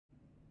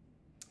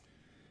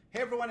Hey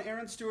everyone,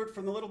 Aaron Stewart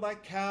from the Little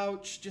Black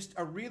Couch. Just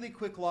a really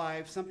quick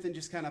live. Something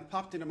just kind of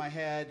popped into my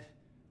head.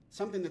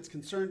 Something that's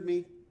concerned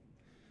me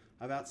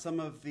about some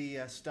of the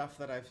stuff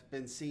that I've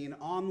been seeing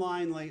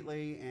online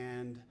lately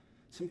and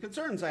some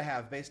concerns I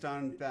have based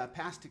on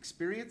past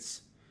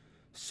experience.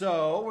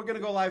 So we're going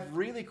to go live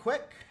really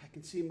quick. I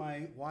can see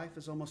my wife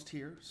is almost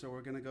here, so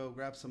we're going to go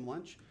grab some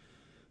lunch.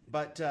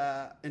 But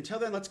until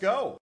then, let's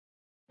go.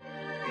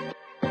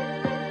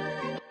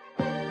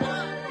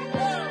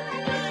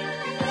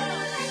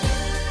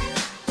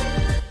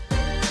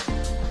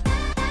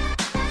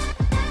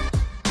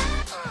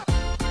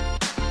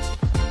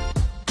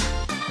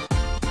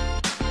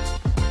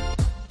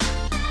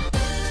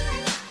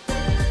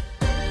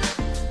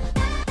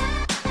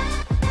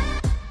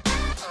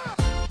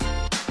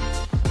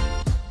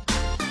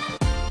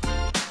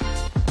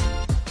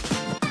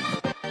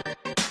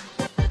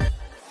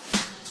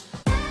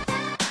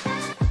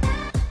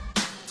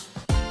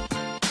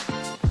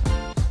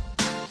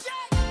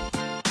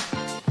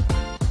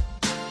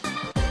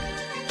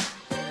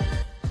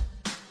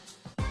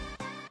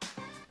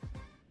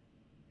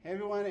 Hey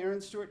everyone,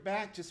 Aaron Stewart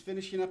back, just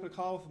finishing up a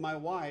call with my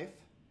wife.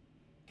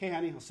 Okay,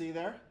 honey, I'll see you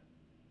there.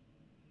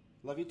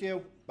 Love you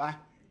too. Bye.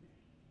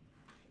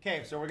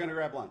 Okay, so we're going to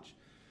grab lunch.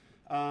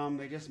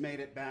 They just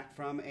made it back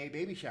from a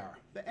baby shower.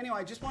 But anyway,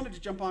 I just wanted to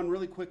jump on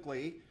really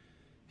quickly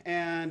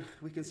and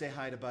we can say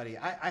hi to Buddy.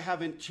 I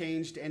haven't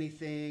changed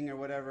anything or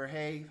whatever.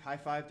 Hey, high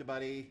five to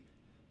Buddy.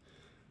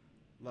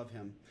 Love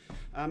him.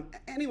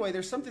 Anyway,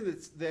 there's something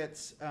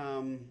that's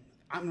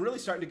I'm really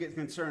starting to get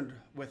concerned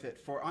with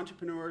it for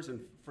entrepreneurs and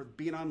for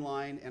being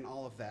online and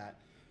all of that.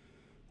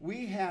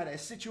 We had a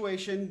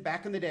situation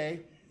back in the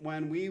day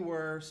when we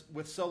were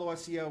with solo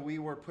SEO, we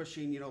were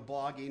pushing,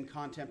 blogging,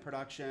 content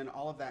production,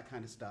 all of that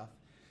kind of stuff.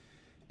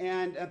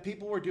 And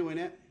people were doing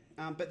it,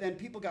 but then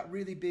people got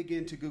really big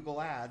into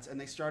Google Ads and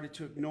they started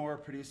to ignore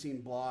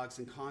producing blogs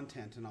and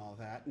content and all of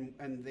that.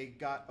 And they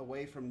got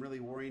away from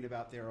really worrying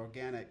about their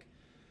organic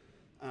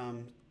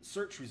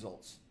search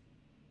results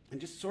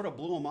and just sort of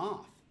blew them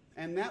off.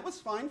 And that was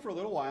fine for a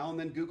little while, and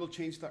then Google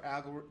changed their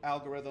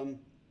algorithm.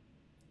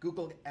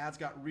 Google Ads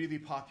got really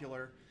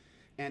popular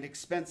and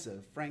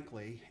expensive,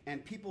 frankly,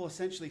 and people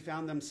essentially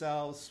found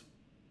themselves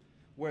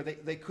where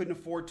they couldn't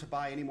afford to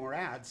buy any more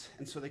ads,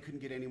 and so they couldn't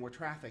get any more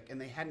traffic, and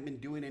they hadn't been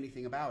doing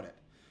anything about it.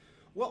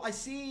 Well, I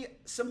see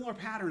similar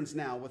patterns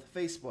now with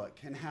Facebook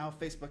and how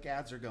Facebook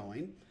ads are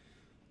going,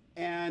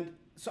 and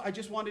so I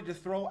just wanted to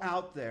throw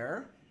out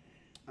there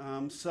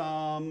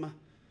some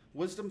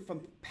wisdom from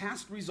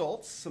past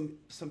results,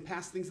 some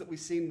past things that we've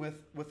seen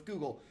with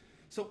Google.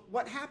 So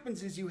what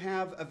happens is you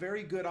have a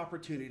very good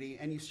opportunity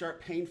and you start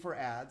paying for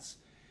ads,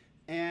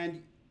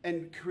 and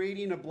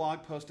creating a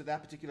blog post at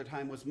that particular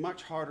time was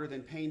much harder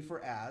than paying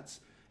for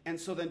ads. And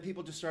so then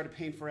people just started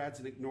paying for ads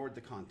and ignored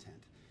the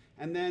content.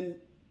 And then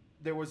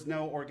there was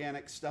no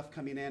organic stuff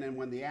coming in, and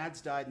when the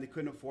ads died and they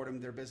couldn't afford them,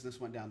 their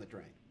business went down the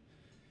drain.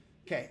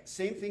 Okay,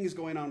 same thing is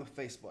going on with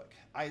Facebook.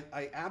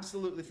 I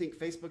absolutely think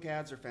Facebook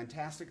ads are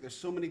fantastic. There's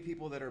so many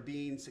people that are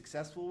being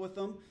successful with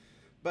them,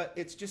 but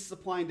it's just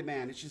supply and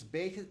demand. It's just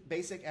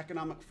basic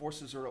economic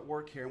forces are at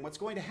work here. And what's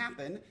going to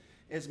happen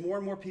is more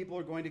and more people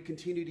are going to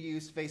continue to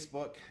use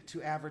Facebook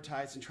to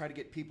advertise and try to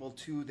get people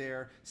to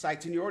their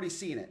sites. And you're already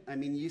seeing it. I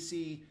mean, you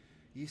see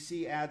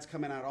ads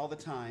coming out all the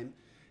time.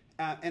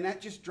 And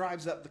that just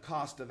drives up the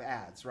cost of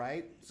ads,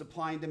 right?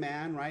 Supply and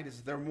demand, right?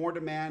 Is there more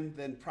demand,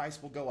 then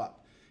price will go up.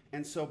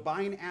 And so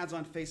buying ads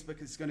on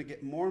Facebook is going to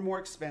get more and more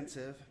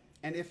expensive.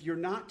 And if you're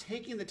not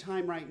taking the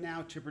time right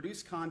now to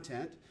produce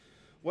content,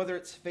 whether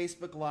it's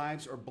Facebook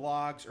Lives or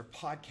blogs or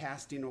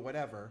podcasting or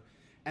whatever,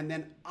 and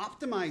then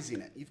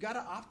optimizing it, you've got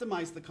to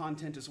optimize the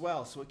content as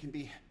well so it can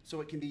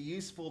be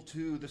useful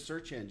to the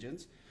search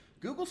engines.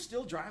 Google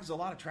still drives a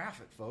lot of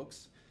traffic,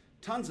 folks,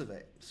 tons of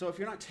it. So if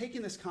you're not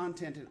taking this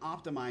content and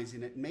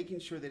optimizing it and making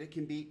sure that it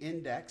can be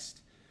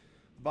indexed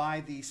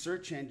by the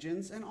search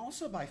engines and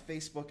also by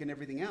Facebook and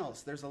everything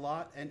else. There's a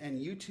lot, and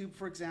YouTube,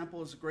 for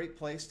example, is a great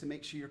place to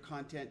make sure your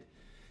content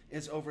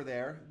is over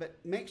there, but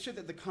make sure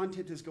that the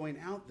content is going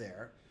out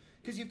there,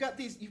 because you've got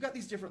these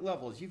different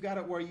levels. You've got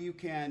it where you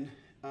can,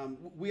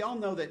 we all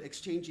know that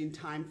exchanging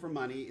time for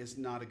money is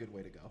not a good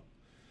way to go,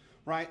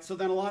 right? So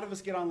then a lot of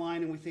us get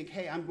online and we think,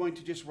 hey, I'm going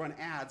to just run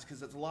ads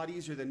because it's a lot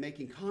easier than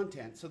making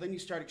content. So then you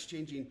start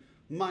exchanging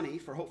money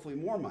for hopefully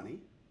more money,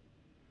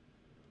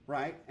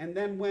 right? And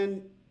then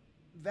when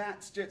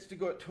that starts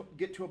to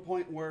get to a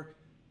point where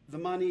the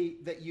money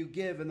that you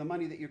give and the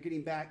money that you're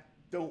getting back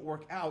don't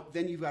work out,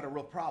 then you've got a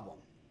real problem,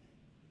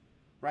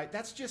 right?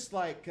 That's just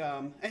like,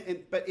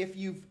 but if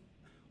you've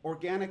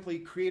organically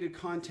created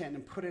content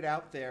and put it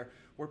out there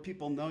where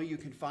people know you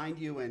can find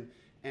you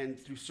and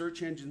through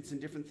search engines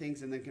and different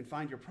things, and then can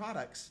find your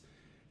products,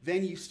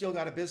 then you've still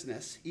got a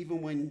business,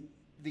 even when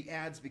the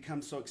ads become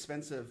so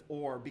expensive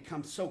or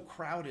become so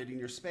crowded in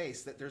your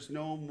space that there's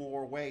no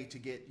more way to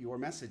get your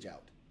message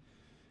out.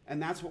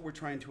 And that's what we're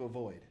trying to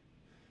avoid.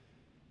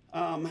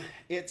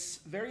 It's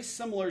very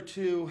similar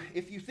to,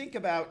 if you think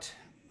about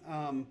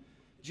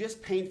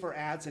just paying for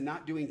ads and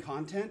not doing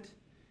content,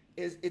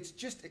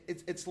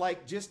 it's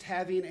like just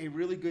having a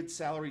really good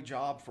salary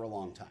job for a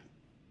long time.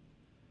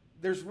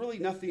 There's really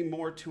nothing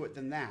more to it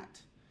than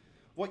that.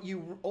 What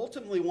you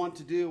ultimately want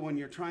to do when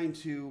you're trying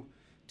to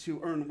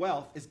earn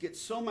wealth is get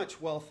so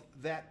much wealth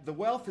that the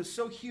wealth is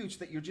so huge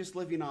that you're just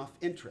living off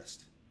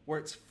interest, where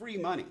it's free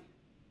money.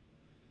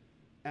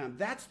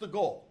 That's the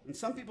goal. And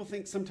some people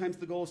think sometimes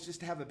the goal is just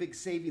to have a big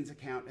savings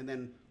account and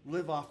then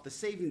live off the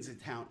savings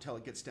account till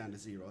it gets down to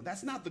zero. And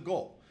that's not the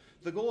goal.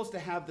 The goal is to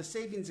have the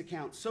savings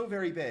account so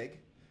very big,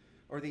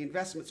 or the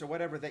investments or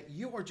whatever, that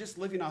you are just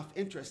living off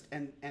interest,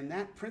 and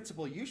that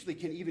principal usually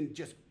can even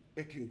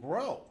it can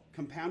grow.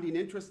 Compounding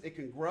interest, it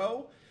can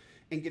grow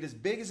and get as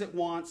big as it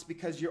wants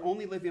because you're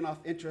only living off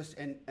interest,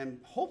 and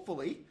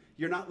hopefully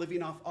you're not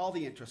living off all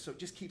the interest, so it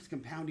just keeps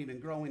compounding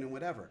and growing and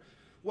whatever.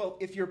 Well,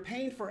 if you're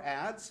paying for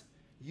ads,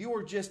 you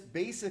are just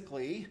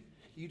basically,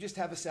 you just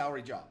have a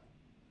salary job.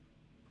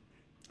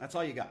 That's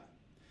all you got.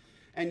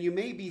 And you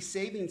may be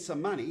saving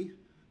some money,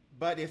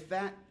 but if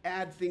that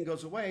ad thing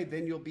goes away,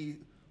 then you'll be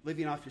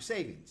living off your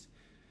savings.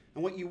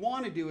 And what you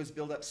want to do is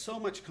build up so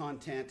much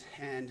content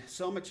and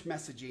so much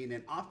messaging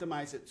and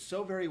optimize it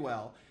so very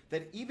well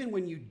that even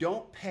when you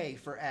don't pay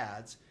for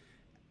ads,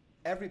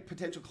 every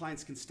potential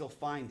clients can still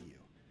find you.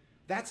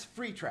 That's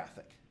free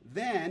traffic.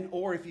 Then,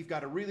 or if you've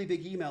got a really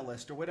big email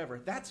list or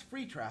whatever, that's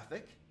free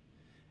traffic.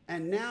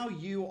 And now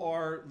you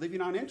are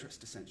living on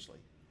interest, essentially.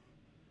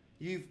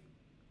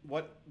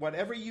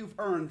 Whatever you've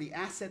earned, the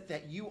asset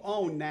that you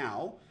own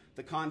now,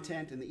 the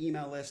content and the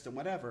email list and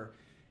whatever,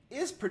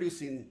 is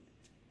producing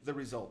the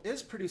result,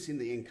 is producing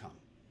the income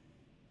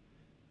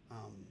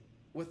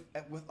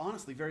with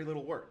honestly very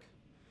little work.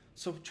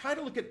 So try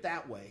to look at it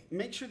that way.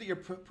 Make sure that you're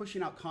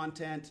pushing out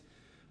content.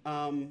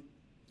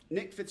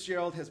 Nick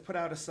Fitzgerald has put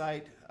out a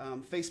site,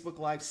 Facebook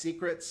Live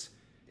Secrets.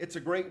 It's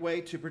a great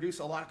way to produce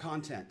a lot of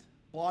content.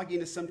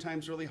 Blogging is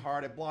sometimes really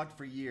hard. I've blogged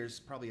for years,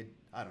 probably,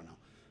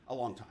 a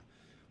long time.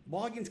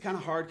 Blogging's kind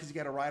of hard because you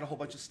got to write a whole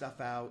bunch of stuff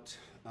out.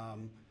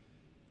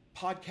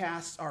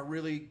 Podcasts are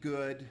really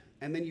good.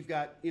 And then you've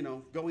got,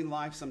 going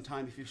live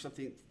sometime if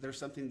there's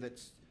something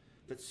that's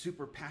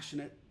super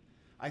passionate.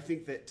 I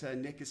think that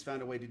Nick has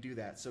found a way to do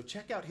that. So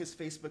check out his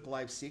Facebook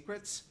Live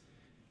Secrets.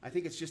 I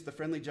think it's just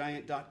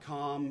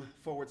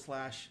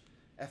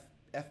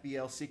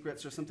thefriendlygiant.com/FBL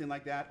Secrets or something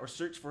like that, or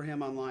search for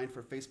him online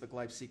for Facebook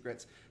Live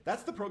Secrets.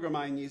 That's the program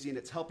I'm using.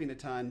 It's helping a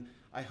ton.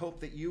 I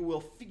hope that you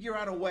will figure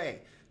out a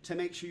way to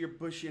make sure you're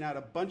pushing out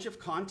a bunch of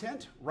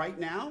content right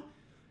now,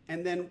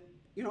 and then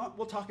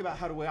we'll talk about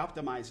how do we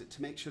optimize it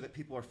to make sure that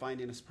people are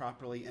finding us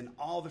properly and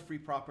all the free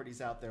properties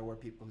out there where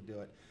people can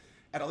do it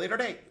at a later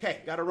date.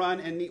 Okay, got to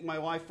run and meet my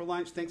wife for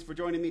lunch. Thanks for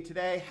joining me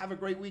today. Have a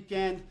great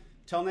weekend.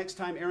 Till next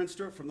time, Aaron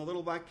Stewart from the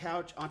Little Black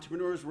Couch.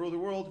 Entrepreneurs rule the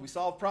world. We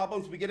solve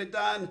problems. We get it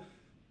done.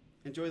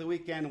 Enjoy the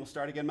weekend, and we'll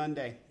start again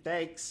Monday.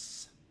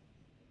 Thanks.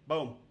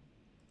 Boom.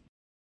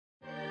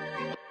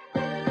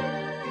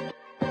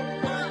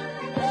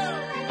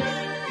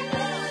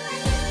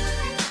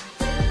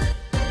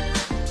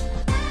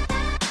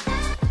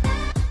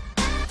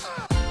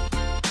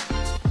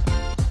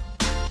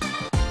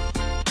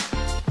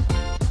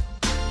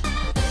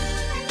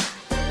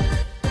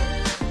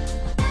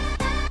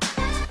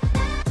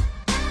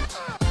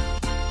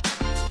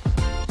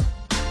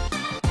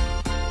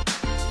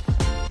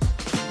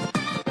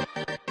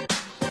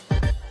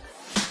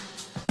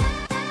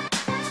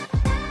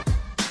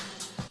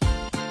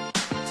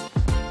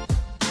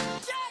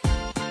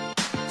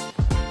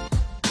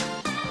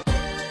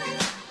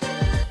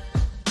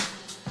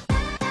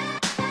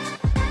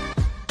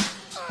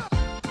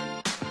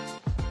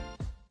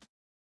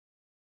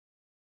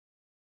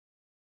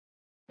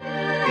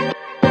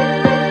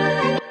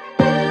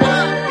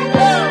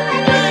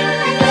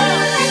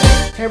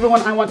 Hey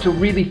everyone, I want to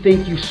really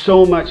thank you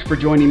so much for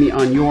joining me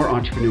on your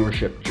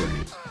entrepreneurship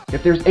journey.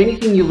 If there's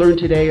anything you learned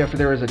today, or if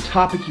there is a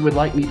topic you would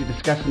like me to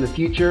discuss in the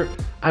future,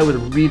 I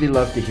would really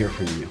love to hear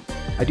from you.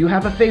 I do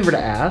have a favor to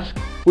ask.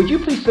 Would you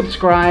please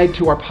subscribe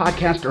to our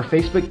podcast or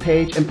Facebook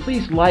page, and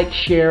please like,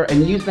 share,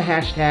 and use the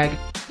hashtag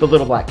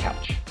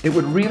 #TheLittleBlackCouch. It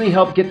would really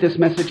help get this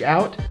message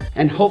out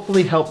and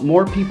hopefully help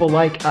more people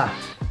like us.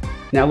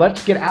 Now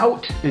let's get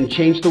out and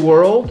change the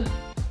world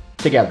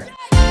together.